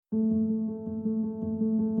Good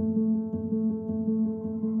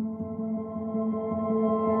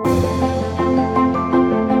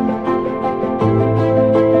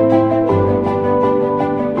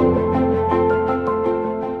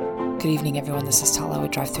evening, everyone. This is Tala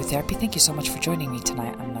with Drive Through Therapy. Thank you so much for joining me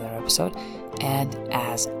tonight on another episode. And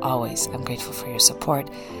as always, I'm grateful for your support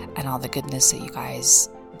and all the goodness that you guys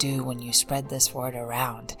do when you spread this word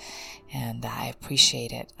around. And I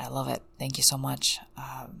appreciate it. I love it. Thank you so much.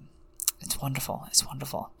 It's wonderful. It's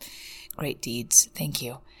wonderful. Great deeds. Thank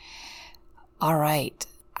you. All right.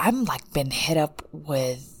 I'm been hit up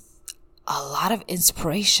with a lot of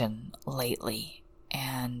inspiration lately.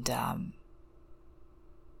 And,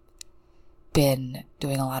 been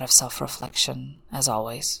doing a lot of self-reflection, as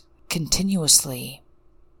always, continuously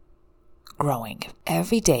growing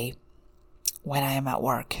every day when I am at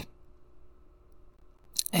work.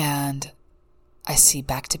 And I see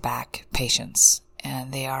back-to-back patients,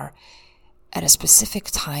 and they are at a specific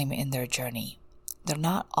time in their journey. They're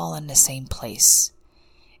not all in the same place.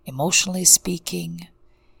 Emotionally speaking,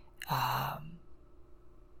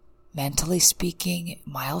 mentally speaking,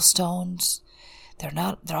 milestones,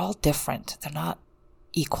 they're all different. They're not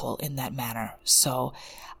equal in that manner. So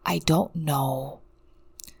I don't know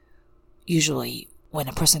usually when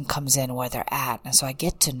a person comes in where they're at. And so I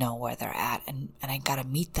get to know where they're at and I gotta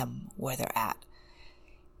meet them where they're at.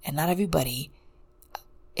 And not everybody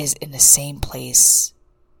is in the same place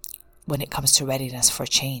when it comes to readiness for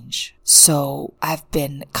change. So I've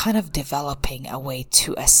been kind of developing a way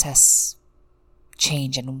to assess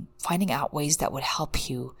change and finding out ways that would help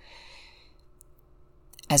you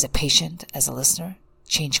as a patient, as a listener,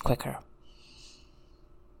 change quicker.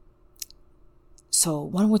 So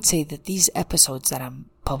one would say that these episodes that I'm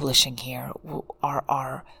publishing here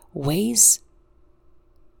are ways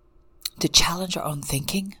to challenge our own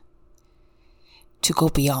thinking, to go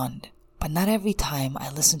beyond. But not every time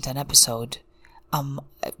I listen to an episode,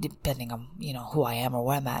 depending on, who I am or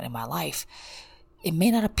where I'm at in my life, it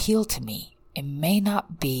may not appeal to me. It may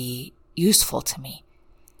not be useful to me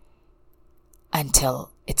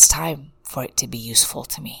until it's time for it to be useful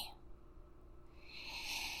to me.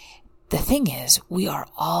 The thing is, we are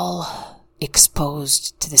all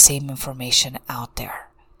exposed to the same information out there.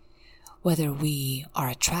 Whether we are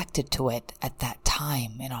attracted to it at that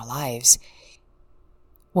time in our lives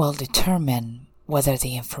will determine whether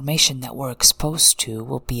the information that we're exposed to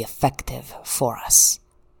will be effective for us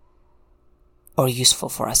or useful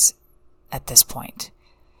for us at this point.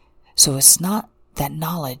 So it's not that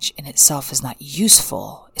knowledge in itself is not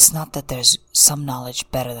useful. It's not that there's some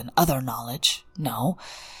knowledge better than other knowledge. No.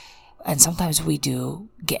 And sometimes we do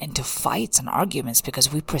get into fights and arguments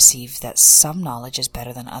because we perceive that some knowledge is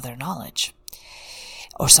better than other knowledge,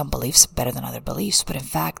 or some beliefs better than other beliefs. But in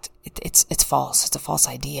fact, it's false. It's a false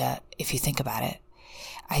idea if you think about it.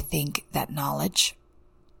 I think that knowledge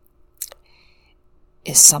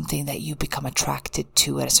is something that you become attracted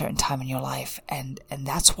to at a certain time in your life. And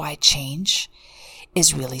that's why change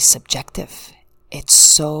is really subjective. It's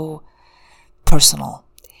so personal.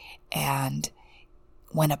 And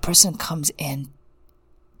when a person comes in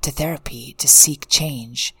to therapy to seek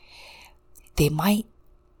change, they might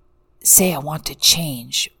say, I want to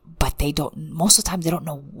change, but most of the time they don't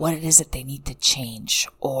know what it is that they need to change,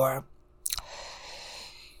 or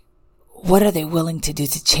what are they willing to do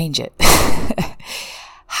to change it?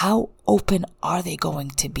 How open are they going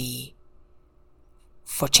to be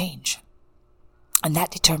for change? And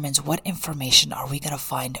that determines what information are we going to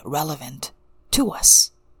find relevant to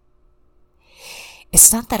us.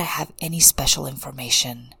 It's not that I have any special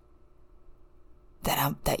information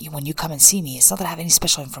when you come and see me, it's not that I have any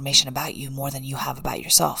special information about you more than you have about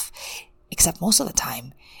yourself. Except most of the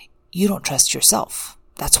time, you don't trust yourself.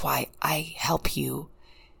 That's why I help you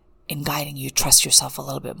in guiding you trust yourself a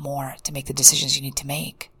little bit more to make the decisions you need to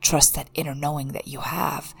make. Trust that inner knowing that you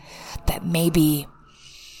have, that maybe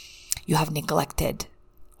you have neglected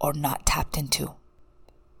or not tapped into.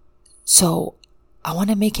 So I want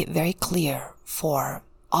to make it very clear for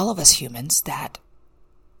all of us humans that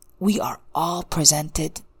we are all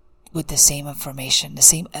presented with the same information, the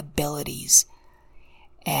same abilities,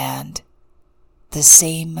 and the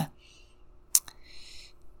same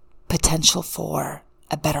potential for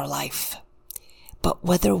a better life. But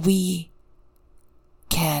whether we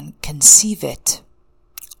can conceive it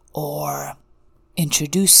or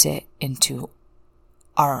introduce it into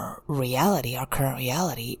our reality, our current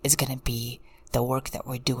reality, is going to be the work that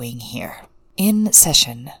we're doing here. In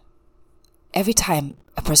session, every time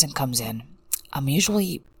a person comes in, I'm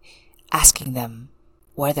usually asking them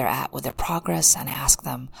where they're at with their progress, and I ask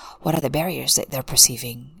them what are the barriers that they're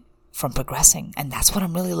perceiving from progressing? And that's what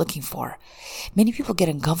I'm really looking for. Many people get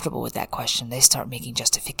uncomfortable with that question. They start making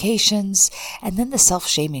justifications, and then the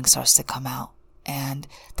self-shaming starts to come out. And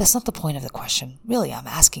that's not the point of the question. Really, I'm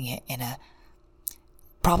asking it in a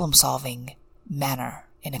problem-solving manner,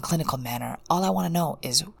 in a clinical manner. All I want to know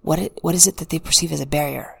is what is it that they perceive as a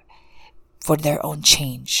barrier for their own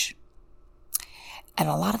change. And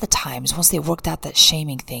a lot of the times, once they've worked out that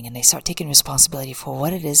shaming thing and they start taking responsibility for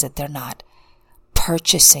what it is that they're not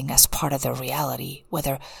purchasing as part of their reality,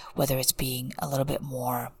 whether it's being a little bit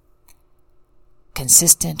more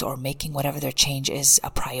consistent or making whatever their change is a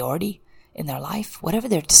priority in their life, whatever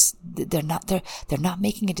they're not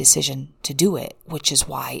making a decision to do it, which is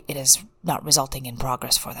why it is not resulting in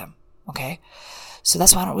progress for them. Okay? So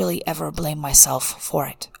that's why I don't really ever blame myself for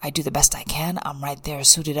it. I do the best I can. I'm right there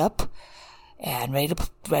suited up and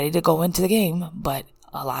ready to go into the game, but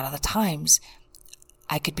a lot of the times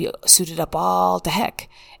I could be suited up all to heck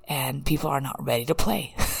and people are not ready to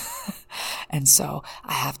play. And so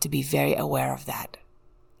I have to be very aware of that.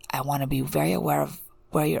 I want to be very aware of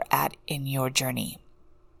where you're at in your journey.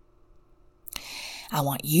 I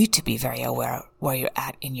want you to be very aware of where you're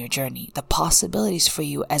at in your journey. The possibilities for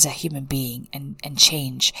you as a human being and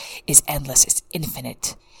change is endless. It's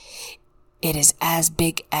infinite. It is as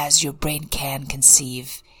big as your brain can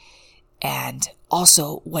conceive, and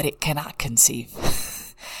also what it cannot conceive.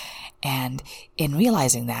 And in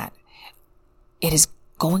realizing that, it is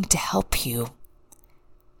going to help you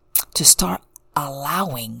to start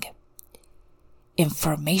allowing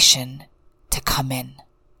information to come in.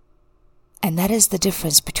 And that is the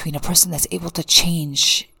difference between a person that's able to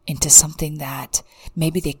change into something that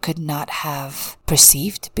maybe they could not have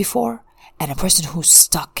perceived before, and a person who's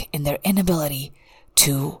stuck in their inability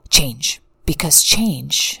to change. Because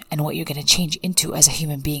change, and what you're going to change into as a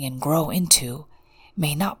human being and grow into,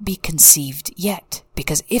 may not be conceived yet.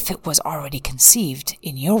 Because if it was already conceived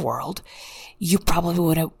in your world, you probably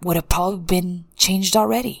would have probably been changed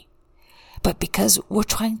already. But because we're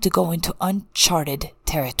trying to go into uncharted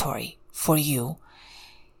territory for you,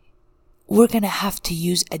 we're going to have to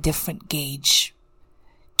use a different gauge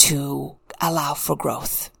to allow for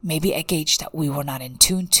growth. Maybe a gauge that we were not in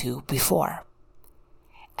tune to before.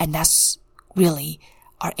 And that's really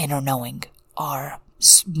our inner knowing, our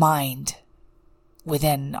mind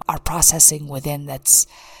within, our processing within that's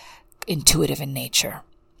intuitive in nature.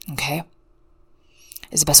 Okay?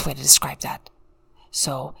 Is the best way to describe that.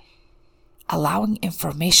 So, allowing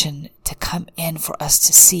information to come in for us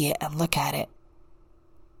to see it and look at it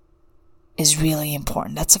is really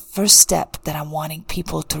important. That's the first step that I'm wanting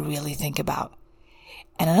people to really think about.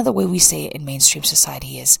 And another way we say it in mainstream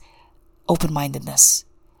society is open-mindedness.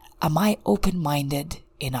 Am I open-minded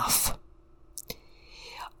enough?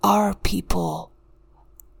 Are people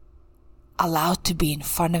allowed to be in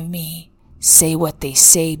front of me, say what they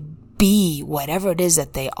say, be whatever it is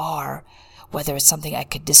that they are, whether it's something I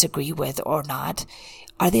could disagree with or not?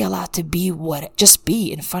 Are they allowed to be just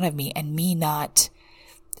be in front of me and me not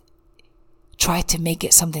try to make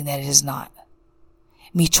it something that it is not?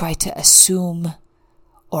 Me try to assume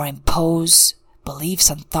or impose beliefs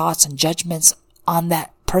and thoughts and judgments on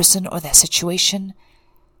that person or that situation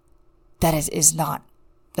that is not,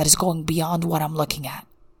 that is going beyond what I'm looking at,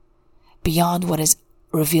 beyond what is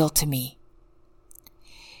revealed to me.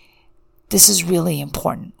 This is really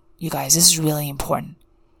important, you guys. This is really important,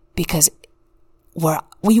 because where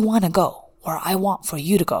we want to go, where I want for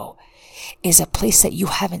you to go, is a place that you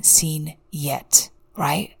haven't seen yet,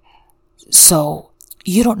 right? So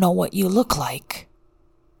you don't know what you look like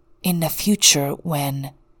in the future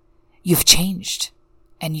when you've changed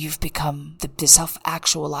and you've become the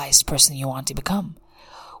self-actualized person you want to become.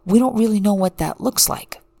 We don't really know what that looks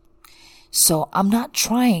like. So I'm not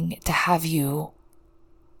trying to have you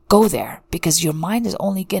go there, because your mind is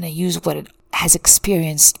only going to use what it has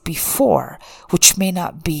experienced before, which may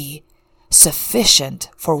not be sufficient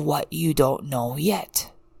for what you don't know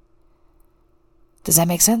yet. Does that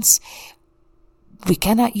make sense? We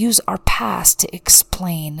cannot use our past to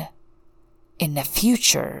explain in the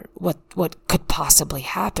future what could possibly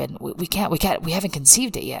happen. We haven't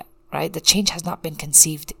conceived it yet, right? The change has not been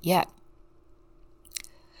conceived yet.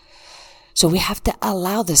 So we have to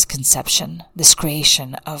allow this conception, this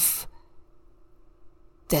creation of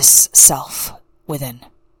this self within.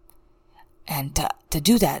 And to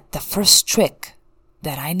do that, the first trick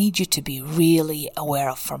that I need you to be really aware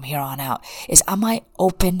of from here on out is, am I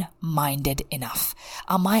open-minded enough?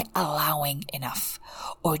 Am I allowing enough?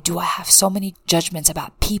 Or do I have so many judgments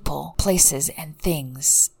about people, places, and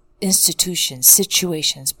things institutions,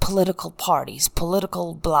 situations, political parties,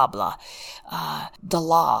 political blah blah, the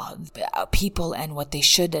law, people and what they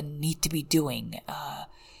should and need to be doing,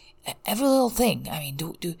 every little thing. I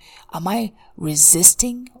mean, am I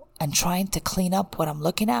resisting and trying to clean up what I'm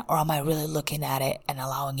looking at, or am I really looking at it and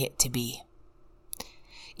allowing it to be?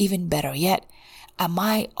 Even better yet, am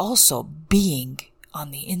I also being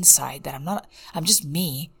on the inside that I'm just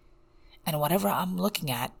me, and whatever I'm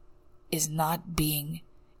looking at is not being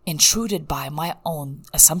intruded by my own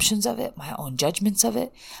assumptions of it, my own judgments of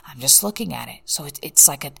it. I'm just looking at it. So it's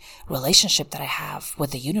like a relationship that I have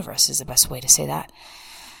with the universe is the best way to say that.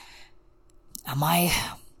 Am I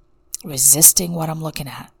resisting what I'm looking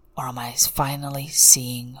at, or am I finally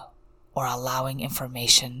seeing or allowing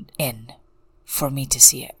information in for me to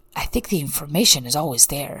see it? I think the information is always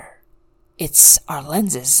there. It's our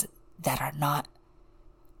lenses that are not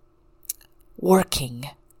working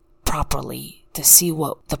properly to see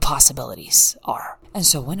what the possibilities are. And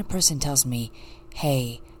so when a person tells me,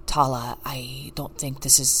 hey, Tala, I don't think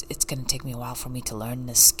it's going to take me a while for me to learn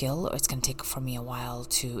this skill, or it's going to take for me a while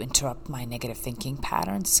to interrupt my negative thinking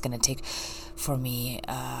patterns. It's going to take for me,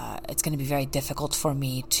 it's going to be very difficult for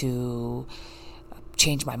me to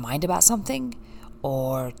change my mind about something,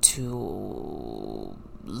 or to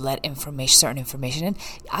let certain information in.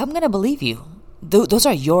 I'm going to believe you. Those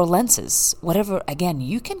are your lenses. Whatever, again,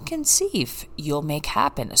 you can conceive, you'll make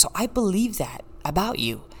happen. So I believe that about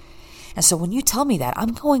you. And so when you tell me that,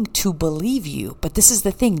 I'm going to believe you. But this is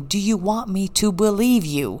the thing. Do you want me to believe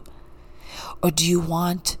you? Or do you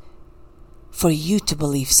want for you to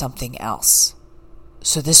believe something else?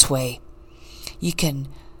 So this way, you can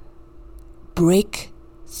break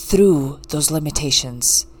through those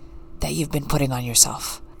limitations that you've been putting on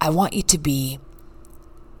yourself. I want you to be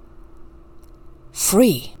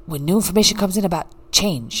free when new information comes in about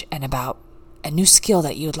change and about a new skill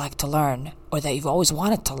that you would like to learn, or that you've always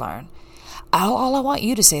wanted to learn. All I want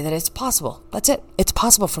you to say that it's possible. That's it. It's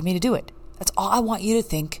possible for me to do it. That's all I want you to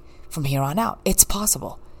think from here on out. It's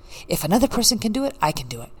possible. If another person can do it, I can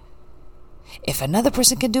do it. If another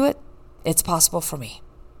person can do it, it's possible for me.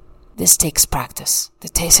 This takes practice.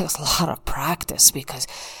 It takes a lot of practice, because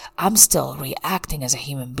I'm still reacting as a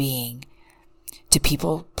human being to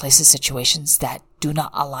people, places, situations that do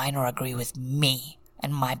not align or agree with me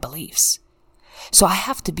and my beliefs. So I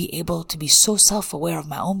have to be able to be so self-aware of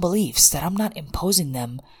my own beliefs that I'm not imposing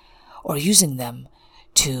them or using them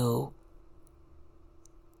to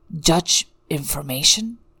judge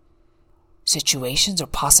information, situations, or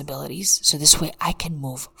possibilities. So this way I can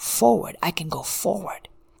move forward. I can go forward.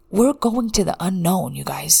 We're going to the unknown, you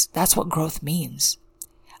guys. That's what growth means.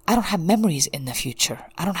 I don't have memories in the future.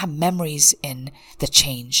 I don't have memories in the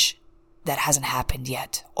change that hasn't happened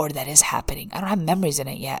yet, or that is happening. I don't have memories in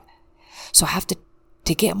it yet. So I have to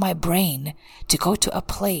get my brain to go to a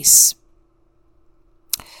place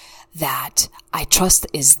that I trust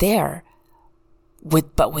is there,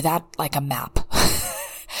 but without like a map.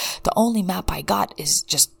 The only map I got is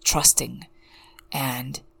just trusting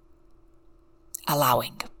and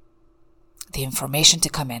allowing the information to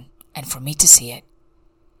come in, and for me to see it,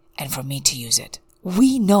 and for me to use it.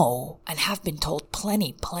 We know and have been told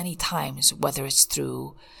plenty times, whether it's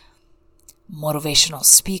through motivational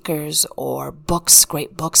speakers or books,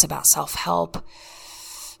 great books about self-help,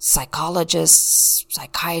 psychologists,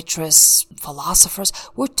 psychiatrists, philosophers,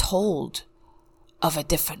 we're told of a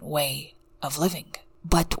different way of living,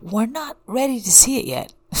 but we're not ready to see it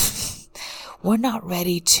yet. We're not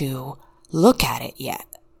ready to look at it yet.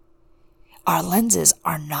 Our lenses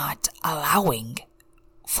are not allowing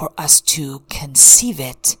for us to conceive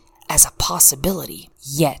it as a possibility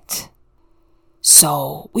yet.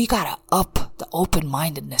 So we gotta up the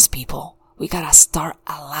open-mindedness, people. We gotta start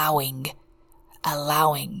allowing.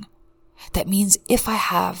 That means if I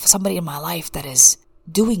have somebody in my life that is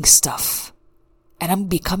doing stuff and I'm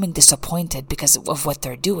becoming disappointed because of what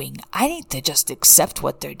they're doing, I need to just accept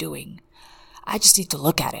what they're doing. I just need to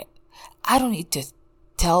look at it. I don't need to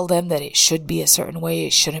tell them that it should be a certain way,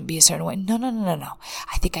 it shouldn't be a certain way. No.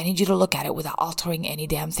 I think I need you to look at it without altering any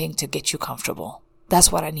damn thing to get you comfortable.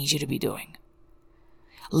 That's what I need you to be doing.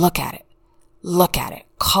 Look at it. Look at it.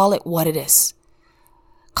 Call it what it is.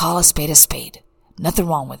 Call a spade a spade. Nothing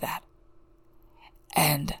wrong with that.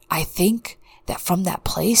 And I think that from that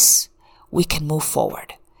place, we can move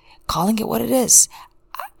forward. Calling it what it is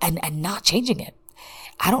and not changing it.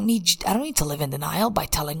 I don't need to live in denial by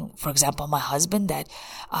telling, for example, my husband that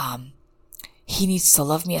he needs to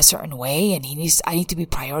love me a certain way, and I need to be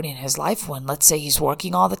priority in his life when, let's say, he's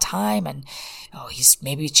working all the time and he's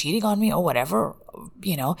maybe cheating on me or whatever.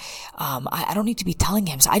 I don't need to be telling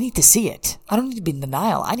him. So I need to see it. I don't need to be in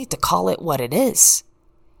denial. I need to call it what it is.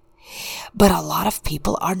 But a lot of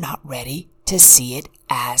people are not ready to see it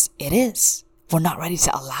as it is. We're not ready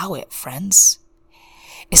to allow it, friends.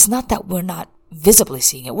 It's not that we're not visibly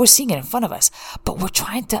seeing it. We're seeing it in front of us, but we're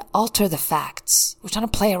trying to alter the facts. We're trying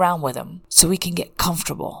to play around with them so we can get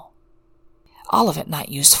comfortable. All of it not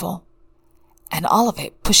useful. And all of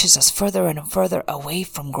it pushes us further and further away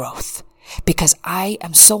from growth, because I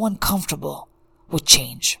am so uncomfortable with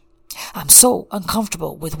change. I'm so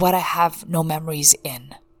uncomfortable with what I have no memories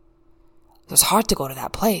in. It's hard to go to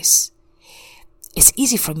that place. It's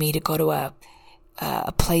easy for me to go to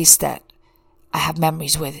a place that I have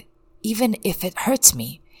memories with, even if it hurts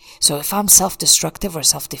me. So if I'm self-destructive or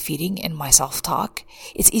self-defeating in my self-talk,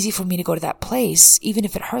 it's easy for me to go to that place, even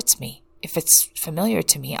if it hurts me. If it's familiar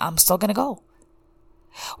to me, I'm still going to go.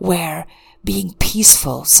 Where being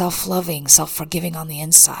peaceful, self-loving, self-forgiving on the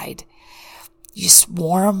inside, just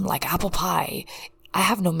warm like apple pie, I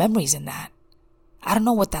have no memories in that. I don't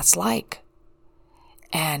know what that's like.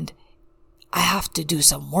 And I have to do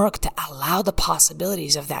some work to allow the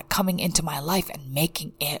possibilities of that coming into my life and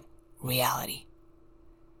making it reality.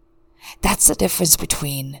 That's the difference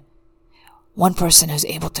between one person who's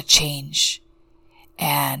able to change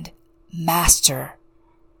and master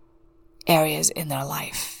areas in their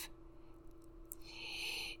life.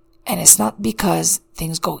 And it's not because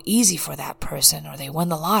things go easy for that person or they win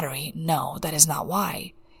the lottery. No, that is not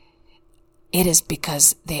why. It is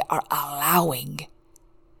because they are allowing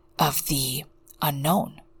of the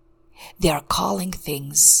unknown. They are calling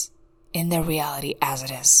things in their reality as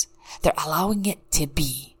it is. They're allowing it to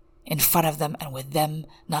be in front of them, and with them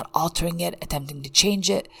not altering it, attempting to change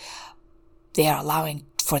it, they are allowing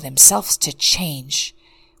for themselves to change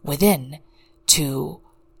within, to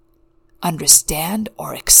understand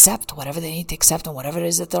or accept whatever they need to accept and whatever it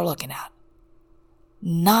is that they're looking at.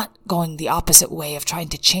 Not going the opposite way of trying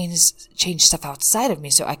to change stuff outside of me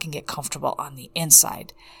so I can get comfortable on the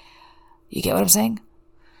inside. You get what I'm saying?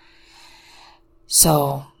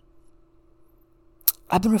 So,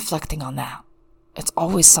 I've been reflecting on that. It's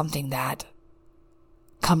always something that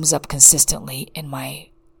comes up consistently in my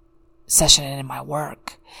session and in my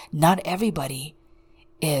work. Not everybody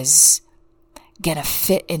is gonna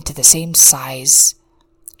fit into the same size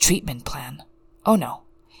treatment plan. Oh no.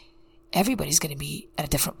 Everybody's gonna be at a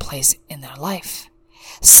different place in their life.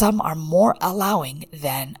 Some are more allowing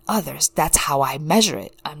than others. That's how I measure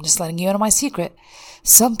it. I'm just letting you into my secret.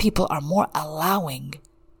 Some people are more allowing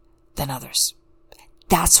than others.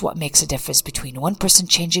 That's what makes a difference between one person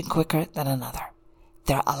changing quicker than another.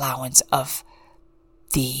 Their allowance of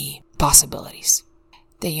the possibilities.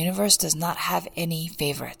 The universe does not have any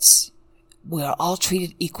favorites. We are all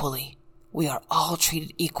treated equally. We are all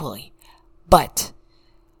treated equally. But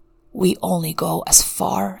we only go as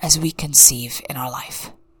far as we conceive in our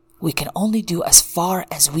life. We can only do as far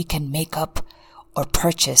as we can make up or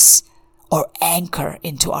purchase or anchor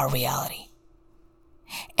into our reality.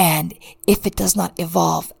 And if it does not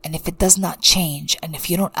evolve, and if it does not change, and if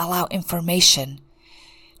you don't allow information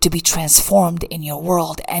to be transformed in your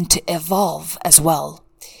world and to evolve as well,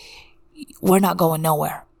 we're not going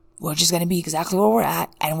nowhere. We're just going to be exactly where we're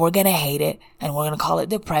at, and we're going to hate it, and we're going to call it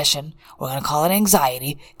depression. We're going to call it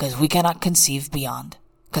anxiety, because we cannot conceive beyond.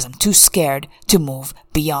 Because I'm too scared to move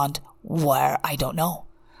beyond where I don't know,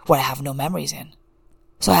 where I have no memories in.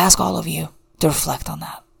 So I ask all of you to reflect on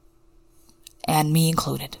that. And me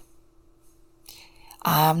included.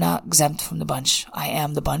 I'm not exempt from the bunch. I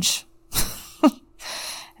am the bunch.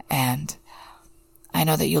 And I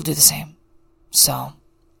know that you'll do the same. So,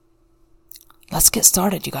 let's get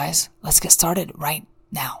started, you guys. Let's get started right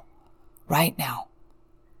now. Right now.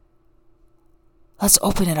 Let's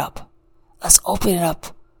open it up. Let's open it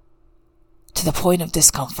up to the point of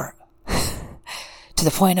discomfort. To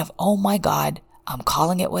the point of, oh my God, I'm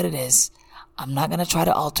calling it what it is. I'm not going to try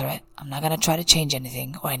to alter it. I'm not going to try to change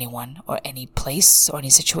anything or anyone or any place or any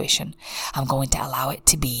situation. I'm going to allow it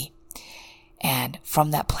to be. And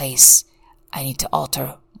from that place, I need to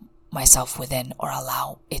alter myself within or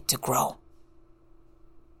allow it to grow.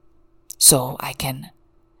 So I can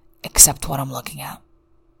accept what I'm looking at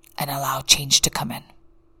and allow change to come in.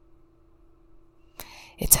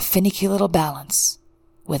 It's a finicky little balance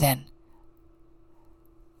within.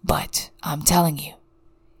 But I'm telling you,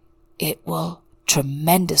 it will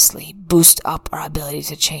tremendously boost up our ability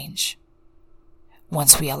to change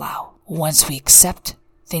once we allow, once we accept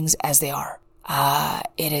things as they are.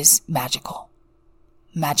 It is magical.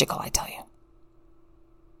 Magical, I tell you.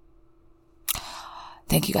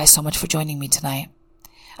 Thank you guys so much for joining me tonight.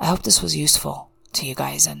 I hope this was useful. to you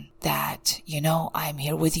guys, and that, I'm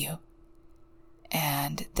here with you,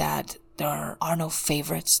 and that there are no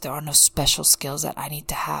favorites, there are no special skills that I need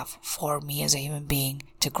to have for me as a human being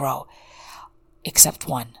to grow, except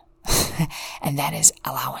one, and that is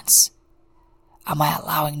allowance. Am I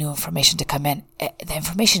allowing new information to come in? The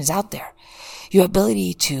information is out there. Your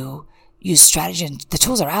ability to use strategy, and the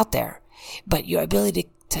tools are out there, but your ability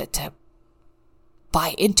to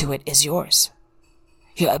buy into it is yours.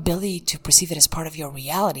 Your ability to perceive it as part of your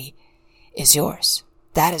reality is yours.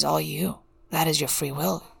 That is all you. That is your free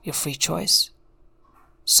will, your free choice.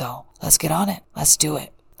 So let's get on it. Let's do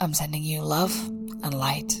it. I'm sending you love and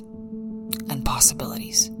light and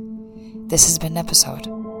possibilities. This has been an episode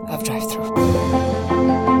of Drive Through.